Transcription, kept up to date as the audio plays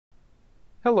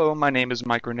Hello, my name is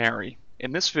Mike Ranieri.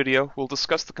 In this video, we'll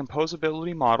discuss the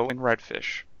composability model in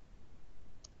Redfish.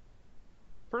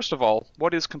 First of all,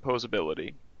 what is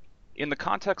composability? In the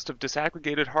context of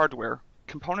disaggregated hardware,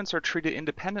 components are treated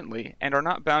independently and are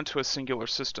not bound to a singular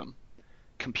system.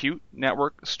 Compute,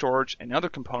 network, storage, and other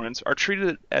components are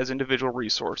treated as individual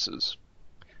resources.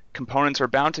 Components are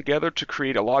bound together to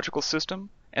create a logical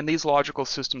system, and these logical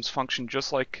systems function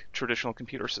just like traditional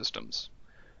computer systems.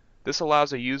 This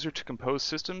allows a user to compose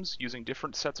systems using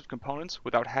different sets of components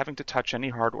without having to touch any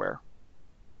hardware.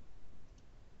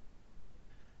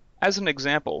 As an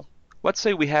example, let's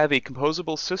say we have a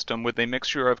composable system with a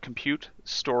mixture of compute,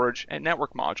 storage, and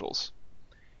network modules.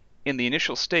 In the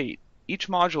initial state, each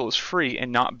module is free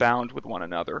and not bound with one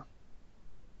another.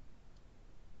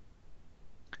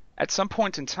 At some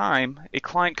point in time, a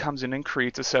client comes in and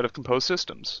creates a set of composed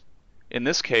systems. In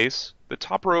this case, the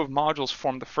top row of modules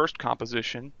form the first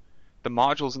composition, the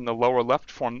modules in the lower left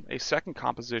form a second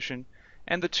composition,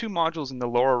 and the two modules in the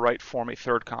lower right form a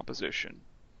third composition.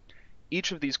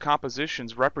 Each of these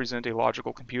compositions represent a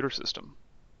logical computer system.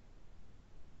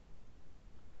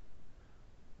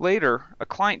 Later, a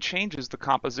client changes the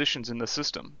compositions in the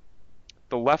system.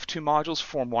 The left two modules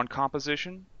form one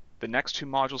composition, the next two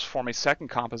modules form a second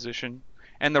composition,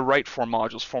 and the right four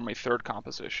modules form a third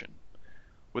composition.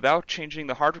 Without changing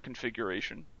the hardware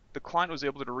configuration, the client was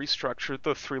able to restructure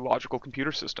the three logical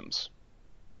computer systems.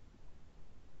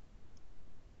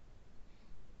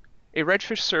 A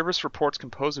Redfish service reports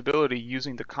composability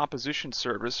using the composition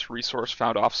service resource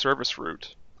found off service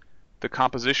route. The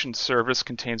composition service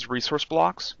contains resource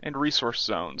blocks and resource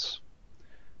zones.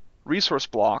 Resource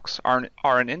blocks are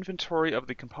an inventory of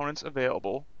the components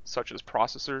available, such as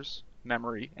processors,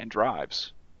 memory, and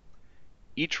drives.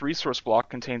 Each resource block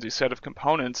contains a set of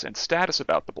components and status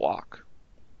about the block.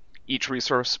 Each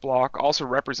resource block also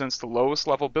represents the lowest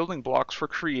level building blocks for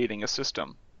creating a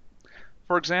system.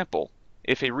 For example,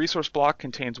 if a resource block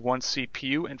contains one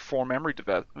CPU and four memory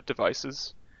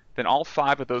devices, then all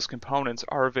 5 of those components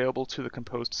are available to the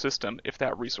composed system if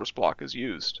that resource block is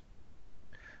used.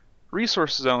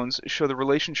 Resource zones show the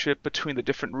relationship between the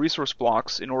different resource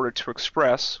blocks in order to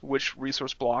express which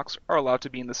resource blocks are allowed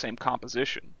to be in the same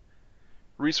composition.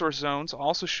 Resource zones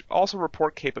also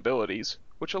report capabilities,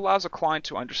 which allows a client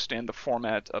to understand the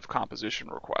format of composition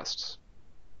requests.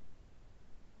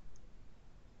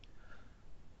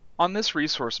 On this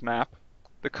resource map,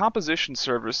 the composition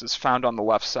service is found on the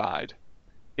left side.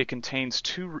 It contains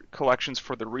 2 collections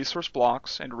for the resource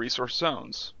blocks and resource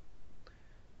zones.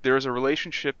 There is a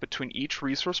relationship between each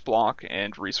resource block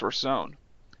and resource zone.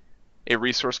 A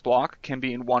resource block can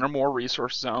be in one or more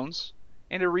resource zones,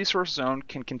 and a resource zone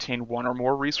can contain one or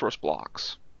more resource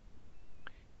blocks.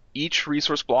 Each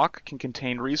resource block can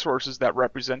contain resources that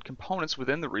represent components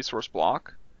within the resource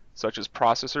block, such as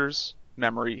processors,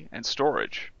 memory, and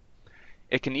storage.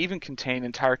 It can even contain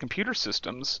entire computer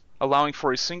systems, allowing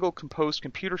for a single composed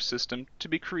computer system to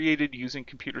be created using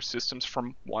computer systems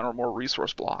from one or more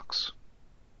resource blocks.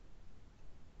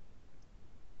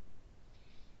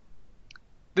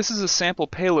 This is a sample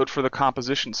payload for the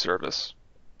composition service.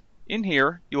 In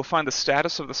here, you'll find the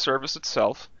status of the service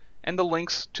itself and the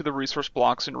links to the resource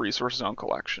blocks and resource zone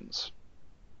collections.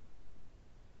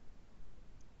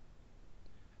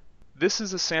 This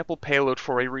is a sample payload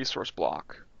for a resource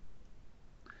block.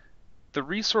 The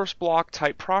resource block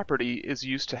type property is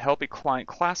used to help a client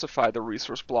classify the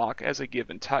resource block as a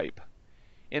given type.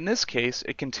 In this case,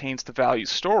 it contains the value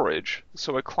storage,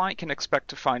 so a client can expect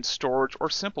to find storage or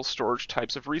simple storage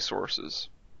types of resources.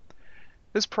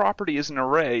 This property is an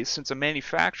array since a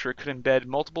manufacturer could embed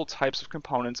multiple types of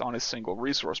components on a single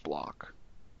resource block.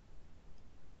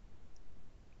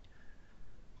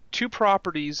 2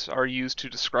 properties are used to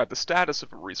describe the status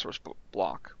of a resource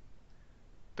block.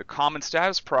 The common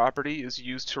status property is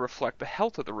used to reflect the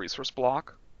health of the resource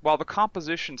block, while the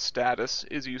composition status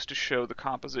is used to show the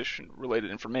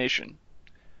composition-related information.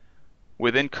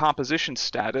 Within composition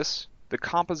status, the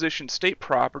composition state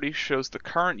property shows the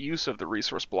current use of the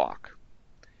resource block.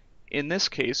 In this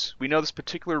case, we know this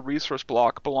particular resource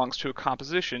block belongs to a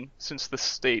composition since the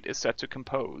state is set to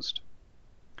composed.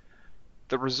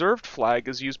 The reserved flag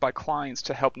is used by clients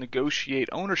to help negotiate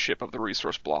ownership of the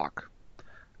resource block.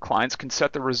 Clients can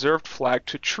set the reserved flag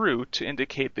to true to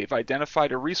indicate they've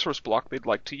identified a resource block they'd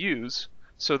like to use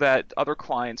so that other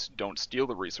clients don't steal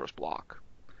the resource block.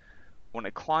 When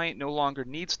a client no longer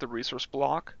needs the resource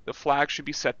block, the flag should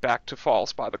be set back to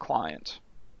false by the client.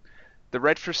 The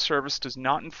Redfish service does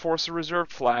not enforce a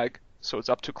reserved flag, so it's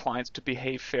up to clients to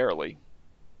behave fairly.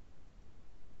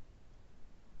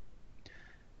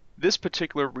 This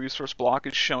particular resource block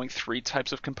is showing 3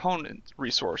 types of component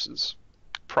resources.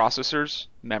 processors,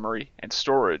 memory, and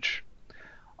storage.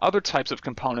 Other types of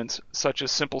components, such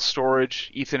as simple storage,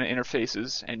 Ethernet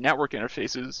interfaces, and network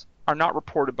interfaces, are not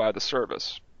reported by the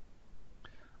service.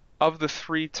 Of the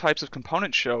three types of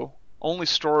components shown, only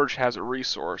storage has a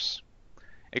resource.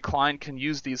 A client can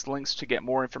use these links to get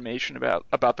more information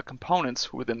about the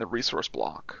components within the resource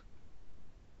block.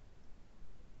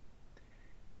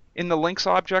 In the links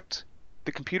object,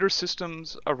 the computer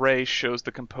systems array shows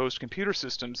the composed computer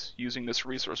systems using this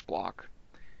resource block.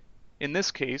 In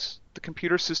this case, the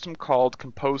computer system called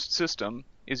composed system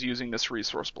is using this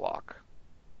resource block.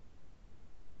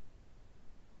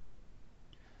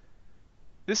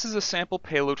 This is a sample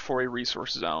payload for a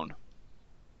resource zone.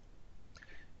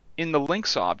 In the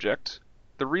links object,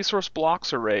 the resource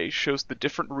blocks array shows the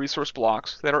different resource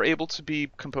blocks that are able to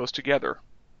be composed together.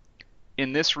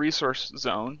 In this resource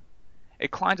zone, a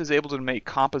client is able to make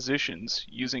compositions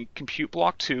using compute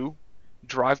block 2,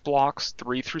 drive blocks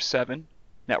 3 through 7,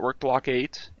 network block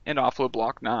 8, and offload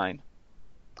block 9.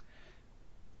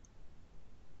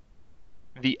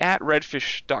 The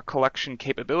 @redfish.collection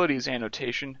capabilities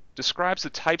annotation describes the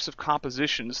types of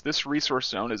compositions this resource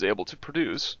zone is able to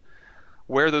produce,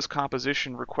 where those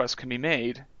composition requests can be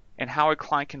made, and how a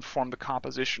client can form the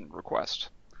composition request.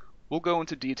 We'll go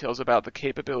into details about the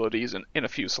capabilities in a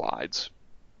few slides.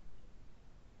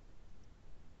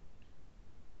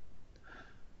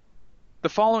 The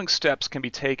following steps can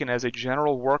be taken as a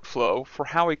general workflow for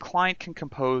how a client can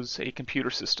compose a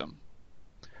computer system.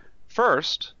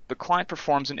 First, the client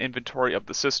performs an inventory of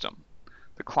the system.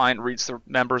 The client reads the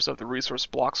members of the resource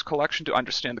blocks collection to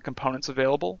understand the components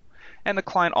available, and the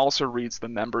client also reads the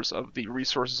members of the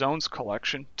resource zones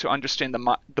collection to understand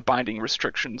the binding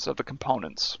restrictions of the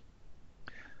components.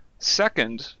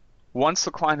 Second, once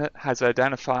the client has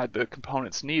identified the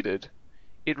components needed,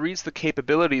 it reads the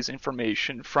capabilities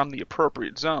information from the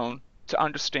appropriate zone to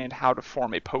understand how to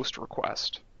form a post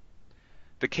request.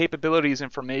 The capabilities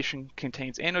information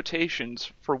contains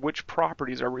annotations for which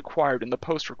properties are required in the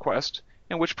post request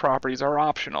and which properties are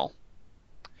optional.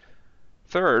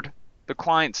 Third, the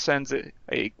client sends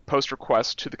a post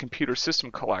request to the computer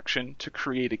system collection to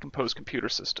create a composed computer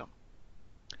system.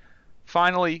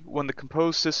 Finally, when the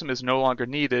composed system is no longer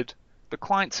needed, the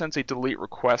client sends a delete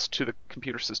request to the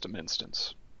computer system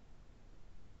instance.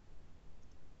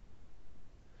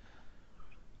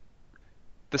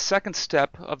 The second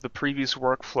step of the previous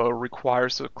workflow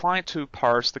requires the client to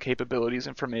parse the capabilities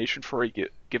information for a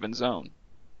given zone.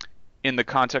 In the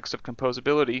context of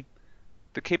composability,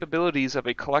 the capabilities of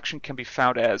a collection can be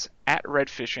found as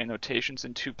 @redfish annotations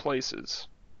in two places: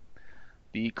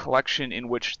 the collection in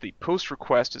which the post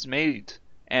request is made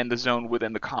and the zone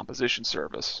within the composition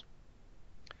service.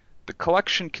 The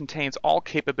collection contains all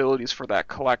capabilities for that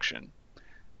collection.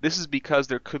 This is because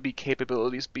there could be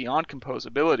capabilities beyond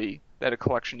composability that a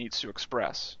collection needs to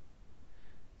express.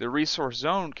 The resource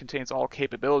zone contains all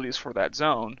capabilities for that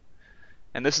zone,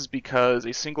 and this is because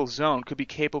a single zone could be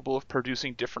capable of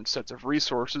producing different sets of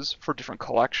resources for different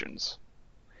collections.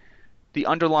 The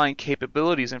underlying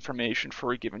capabilities information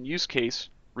for a given use case,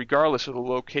 regardless of the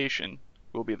location,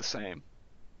 will be the same.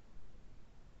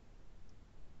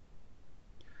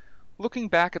 Looking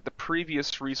back at the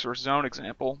previous resource zone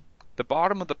example, the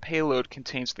bottom of the payload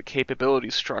contains the capability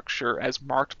structure as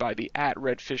marked by the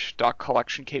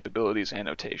 @redfish.collection capabilities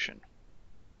annotation.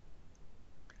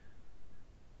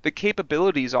 The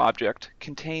capabilities object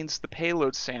contains the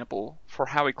payload sample for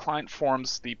how a client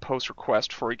forms the post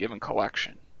request for a given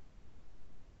collection.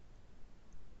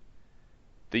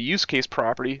 The use case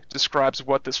property describes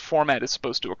what this format is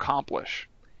supposed to accomplish.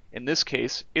 In this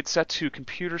case, it's set to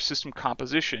computer system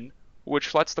composition,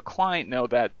 which lets the client know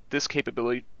that this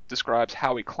capability describes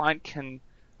how a client can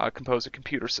compose a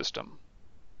computer system.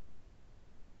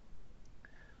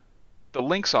 The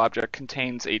links object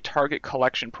contains a target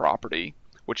collection property,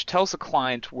 which tells the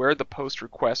client where the post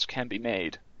request can be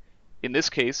made. In this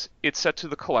case, it's set to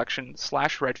the collection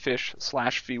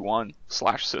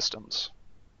 /redfish/v1/systems.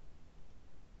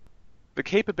 The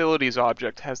capabilities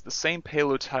object has the same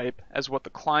payload type as what the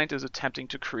client is attempting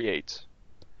to create.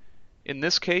 In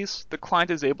this case, the client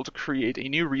is able to create a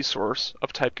new resource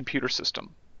of type computer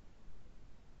system.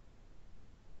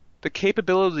 The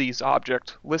capabilities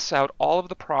object lists out all of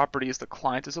the properties the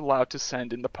client is allowed to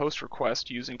send in the post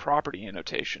request using property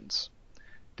annotations.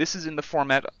 This is in the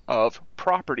format of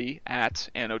property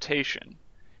 @annotation.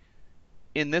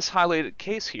 In this highlighted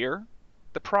case here,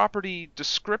 the property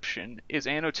description is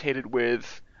annotated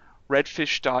with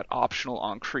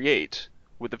redfish.optionalOnCreate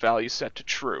with the value set to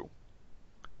true.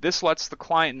 This lets the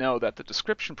client know that the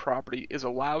description property is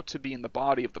allowed to be in the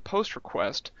body of the post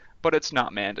request, but it's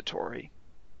not mandatory.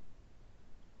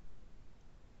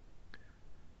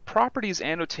 properties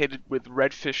annotated with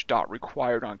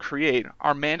redfish.required on create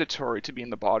are mandatory to be in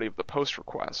the body of the post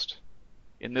request.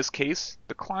 In this case,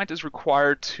 the client is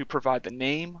required to provide the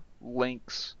name,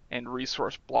 links, and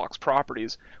resource blocks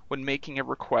properties when making a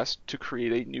request to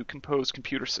create a new composed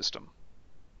computer system.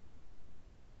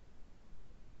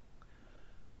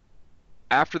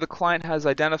 After the client has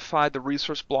identified the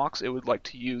resource blocks it would like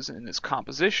to use in its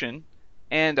composition,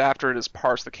 and after it has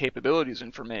parsed the capabilities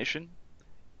information,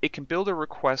 it can build a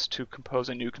request to compose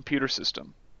a new computer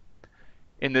system.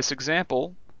 In this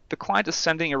example, the client is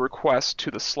sending a request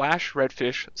to the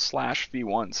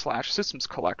 /redfish/v1/systems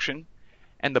collection,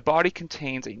 and the body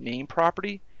contains a name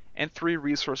property and 3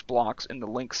 resource blocks in the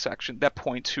links section that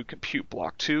point to compute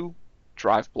block 2,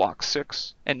 drive block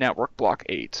 6, and network block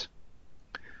 8.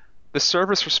 The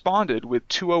service responded with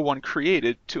 201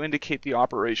 created to indicate the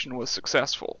operation was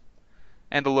successful,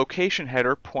 and the location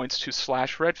header points to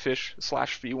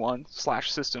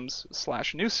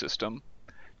 /redfish/v1/systems/new system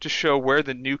to show where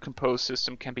the new composed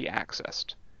system can be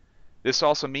accessed. This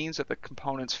also means that the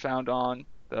components found on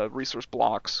the resource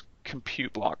blocks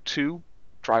compute block 2,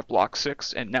 drive block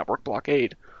 6, and network block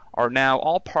 8 are now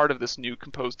all part of this new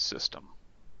composed system.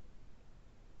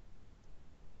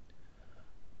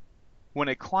 When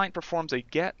a client performs a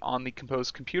GET on the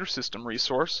composed computer system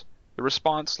resource, the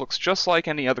response looks just like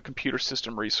any other computer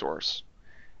system resource.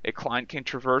 A client can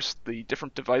traverse the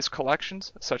different device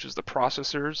collections, such as the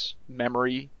processors,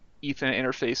 memory, Ethernet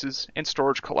interfaces, and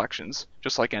storage collections,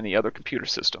 just like any other computer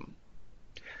system.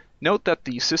 Note that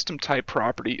the system type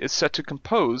property is set to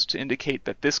compose to indicate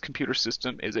that this computer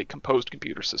system is a composed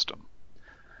computer system.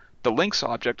 The links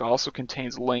object also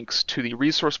contains links to the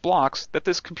resource blocks that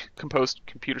this composed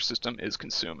computer system is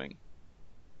consuming.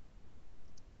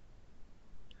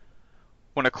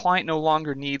 When a client no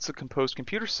longer needs the composed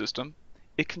computer system,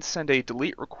 it can send a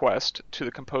delete request to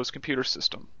the composed computer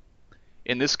system.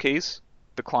 In this case,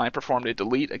 the client performed a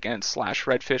delete against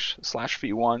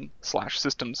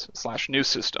 /redfish/v1/systems/new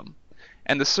system,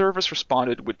 and the service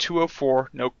responded with 204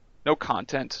 no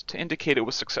content to indicate it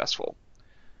was successful.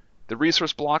 The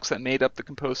resource blocks that made up the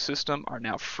composed system are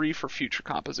now free for future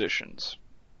compositions.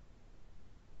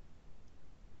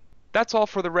 That's all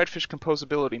for the Redfish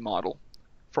Composability Model.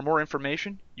 For more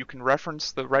information, you can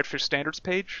reference the Redfish Standards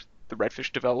page, the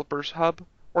Redfish Developers Hub,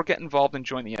 or get involved and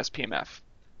join the SPMF.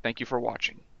 Thank you for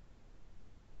watching.